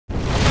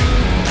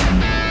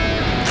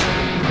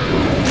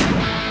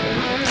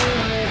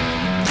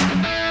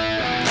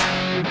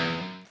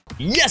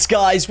Yes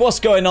guys, what's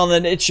going on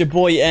then? It's your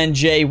boy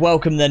NJ.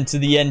 Welcome then to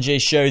the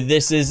NJ show.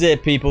 This is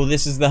it, people.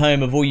 This is the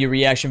home of all your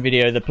reaction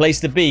video, the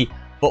place to be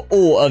for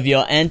all of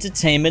your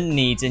entertainment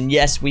needs. And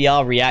yes, we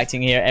are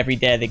reacting here every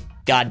day of the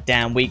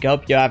goddamn week. I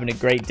hope you're having a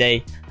great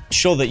day. I'm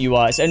sure that you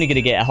are. It's only going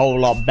to get a whole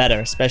lot better,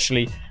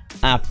 especially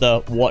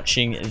after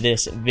watching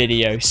this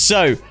video.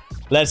 So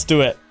let's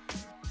do it.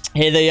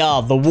 Here they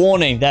are, the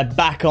warning. They're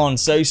back on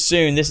so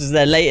soon. This is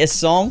their latest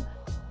song,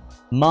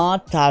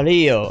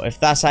 Martirio, if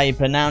that's how you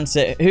pronounce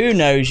it. Who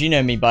knows? You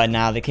know me by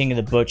now, the king of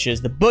the butchers,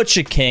 the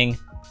Butcher King.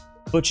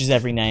 Butchers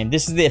every name.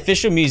 This is the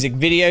official music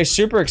video.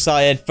 Super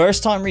excited.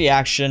 First time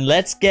reaction.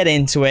 Let's get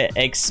into it.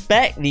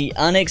 Expect the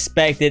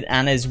unexpected,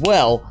 and as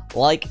well,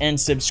 like and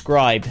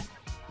subscribe.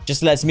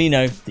 Just lets me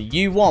know that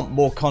you want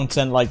more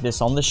content like this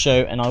on the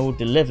show, and I will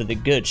deliver the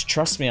goods.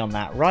 Trust me on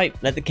that, right?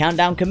 Let the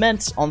countdown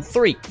commence on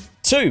 3,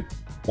 2,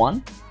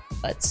 1.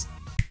 Let's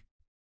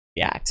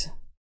react.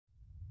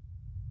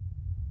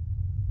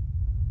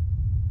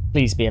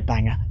 Please be a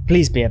banger.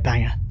 Please be a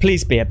banger.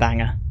 Please be a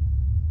banger.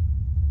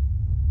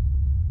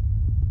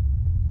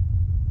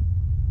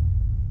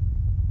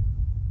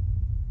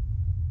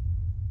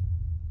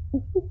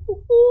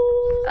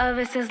 A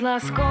veces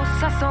las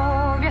cosas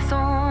obvias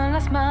son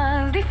las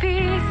más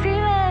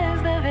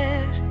difíciles de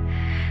ver.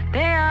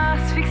 Te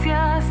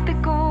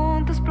asfixiaste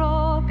con tus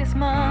propias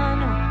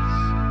manos.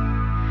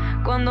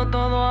 Cuando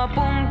todo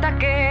apunta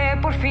que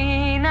por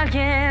fin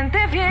alguien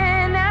te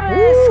viene a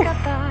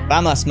rescatar.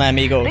 Vamos, my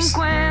amigos. Te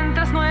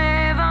encuentras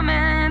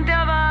nuevamente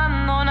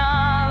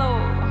abandonado.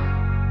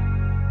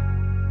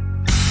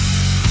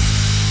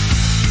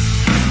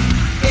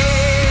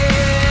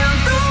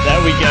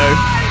 There we go.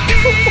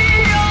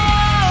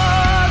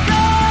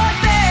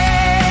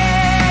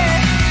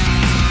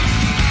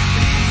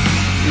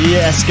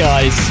 Yes,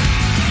 guys.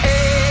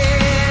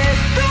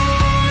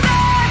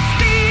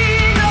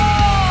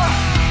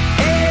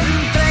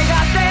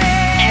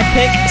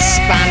 Epic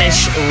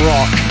Spanish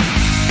rock.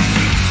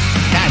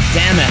 God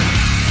damn it.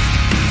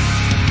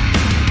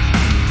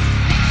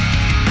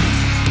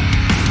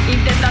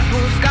 Intentas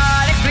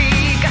buscar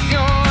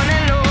explicación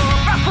en lo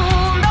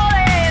profundo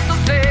de tu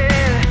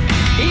ser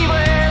y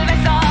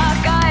vuelves a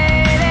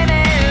caer en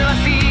el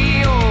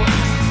vacío.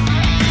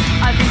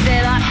 Al fin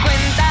te das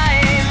cuenta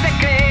en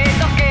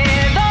secreto que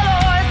el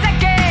dolor se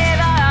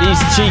queda.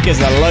 These chicas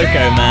are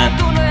loco, man.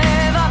 Tu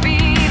nueva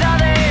vida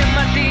de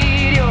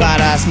martirio.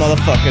 Badass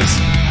motherfuckers.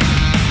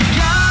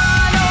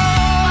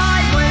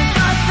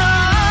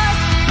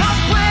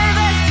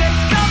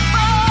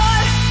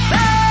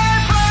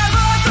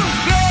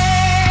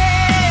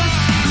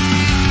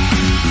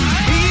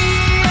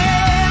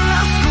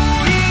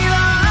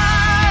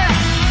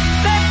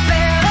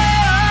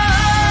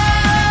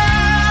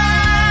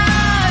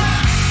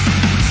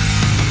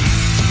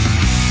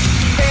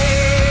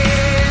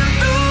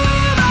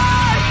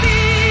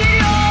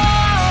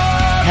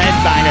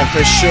 Headbanger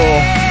for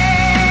sure.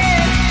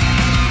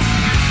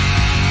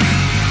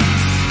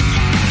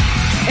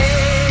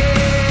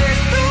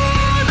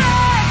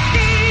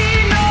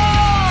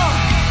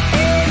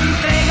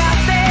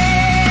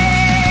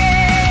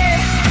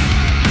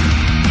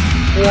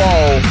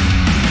 Whoa.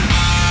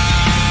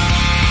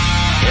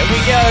 Here we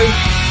go.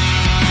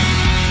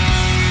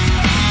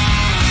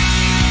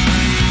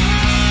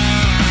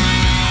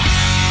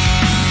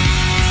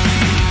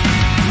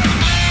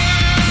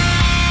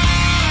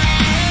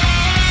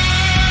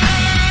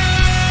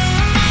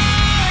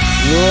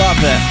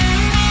 Love it.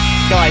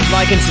 Guys,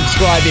 like and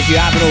subscribe if you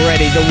haven't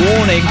already. The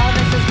warning.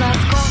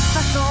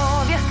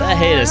 They're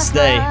here to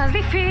stay.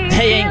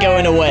 They ain't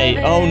going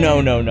away. Oh,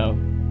 no, no, no.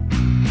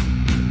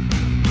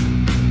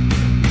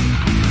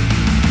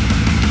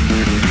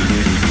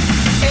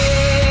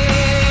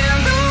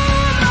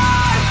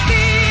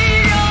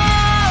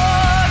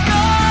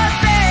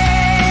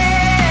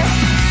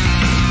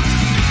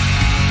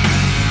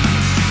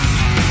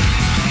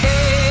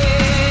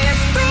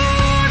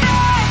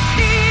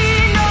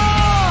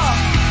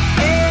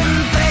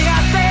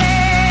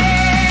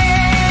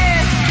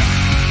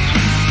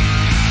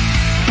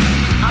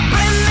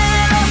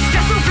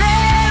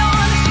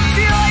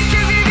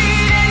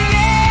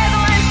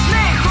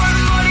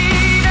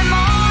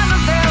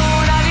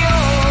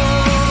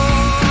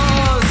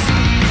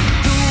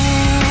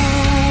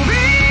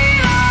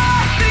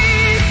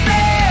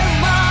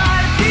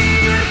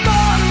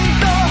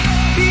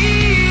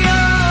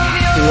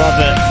 Love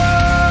it.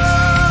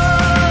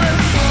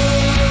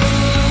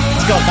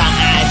 It's got that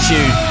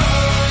attitude.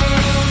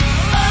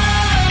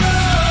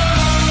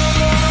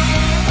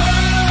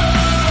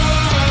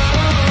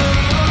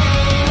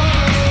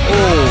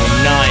 Oh,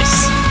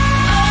 nice.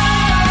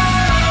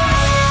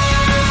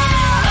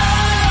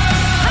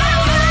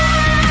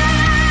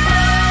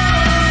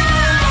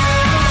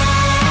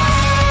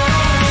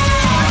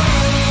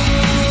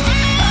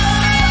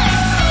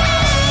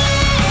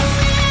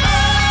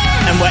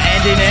 And we're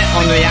ending it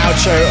on the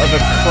outro of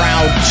a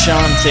crowd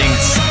chanting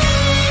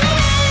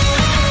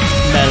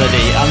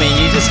melody. I mean,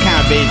 you just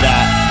can't beat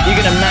that. You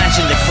can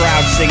imagine the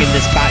crowd singing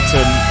this back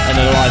to him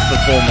in a live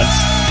performance.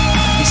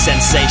 It'd be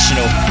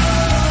sensational.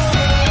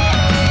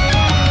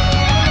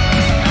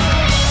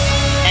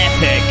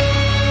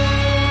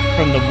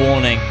 from the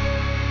warning.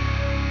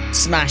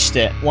 Smashed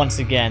it once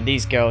again.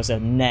 These girls are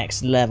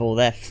next level.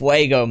 They're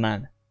fuego,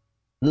 man.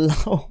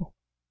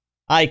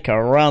 Ay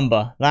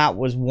caramba. That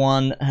was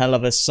one hell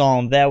of a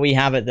song. There we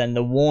have it then.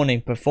 The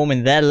Warning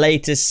performing their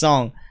latest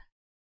song,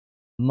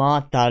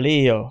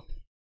 Martirio.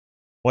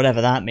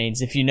 Whatever that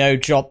means. If you know,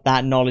 drop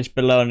that knowledge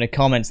below in the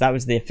comments. That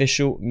was the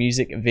official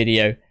music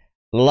video.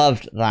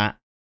 Loved that.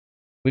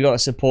 We got to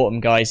support them,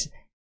 guys.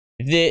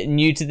 If they're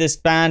new to this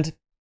band,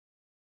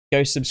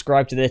 go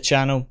subscribe to their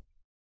channel.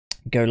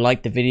 Go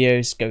like the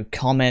videos. Go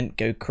comment.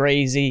 Go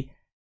crazy.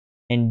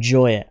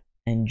 Enjoy it.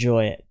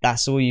 Enjoy it.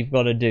 That's all you've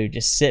got to do.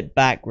 Just sit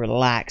back,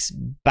 relax,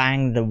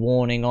 bang the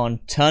Warning on,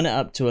 turn it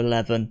up to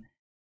 11,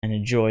 and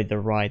enjoy the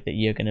ride that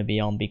you're going to be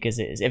on, because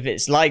it is. If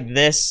it's like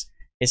this,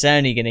 it's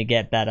only going to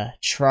get better.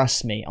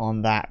 Trust me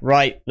on that.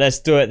 Right, let's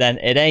do it then.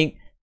 It ain't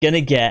going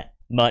to get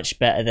much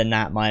better than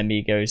that, my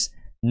amigos.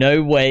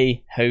 No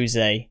way,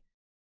 Jose.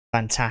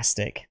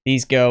 Fantastic.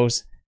 These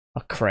girls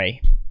are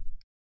cray.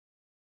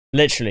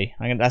 Literally,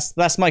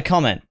 that's my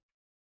comment.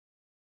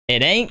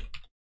 It ain't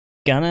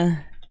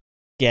gonna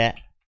get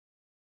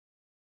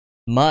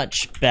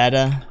much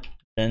better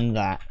than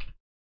that.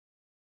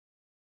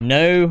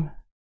 No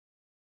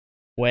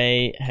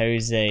way,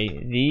 Jose.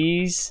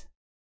 These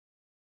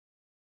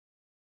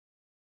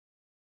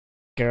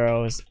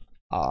girls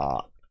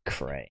are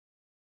cray.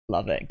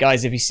 Love it.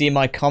 Guys, if you see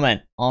my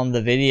comment on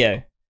the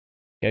video,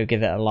 go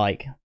give it a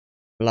like.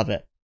 Love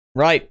it.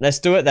 Right, let's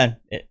do it then.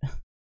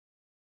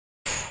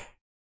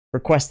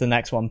 Request the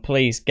next one,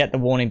 please. Get the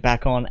Warning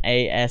back on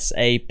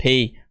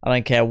ASAP. I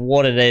don't care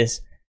what it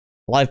is.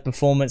 Live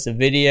performance, a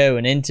video,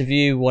 an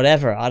interview,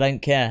 whatever. I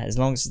don't care. As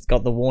long as it's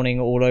got the Warning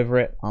all over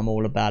it, I'm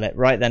all about it.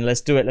 Right then, let's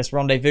do it. Let's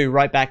rendezvous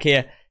right back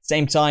here.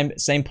 Same time,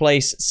 same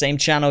place, same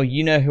channel.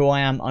 You know who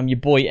I am. I'm your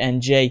boy,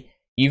 NJ.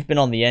 You've been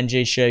on the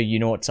NJ Show. You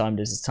know what time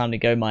it is. It's time to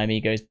go, my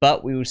amigos.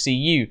 But we will see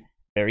you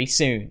very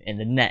soon in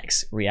the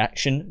next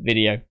reaction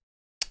video.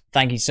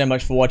 Thank you so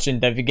much for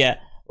watching. Don't forget,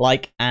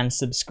 like and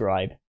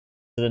subscribe.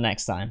 To the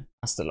next time.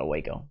 Hasta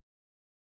luego.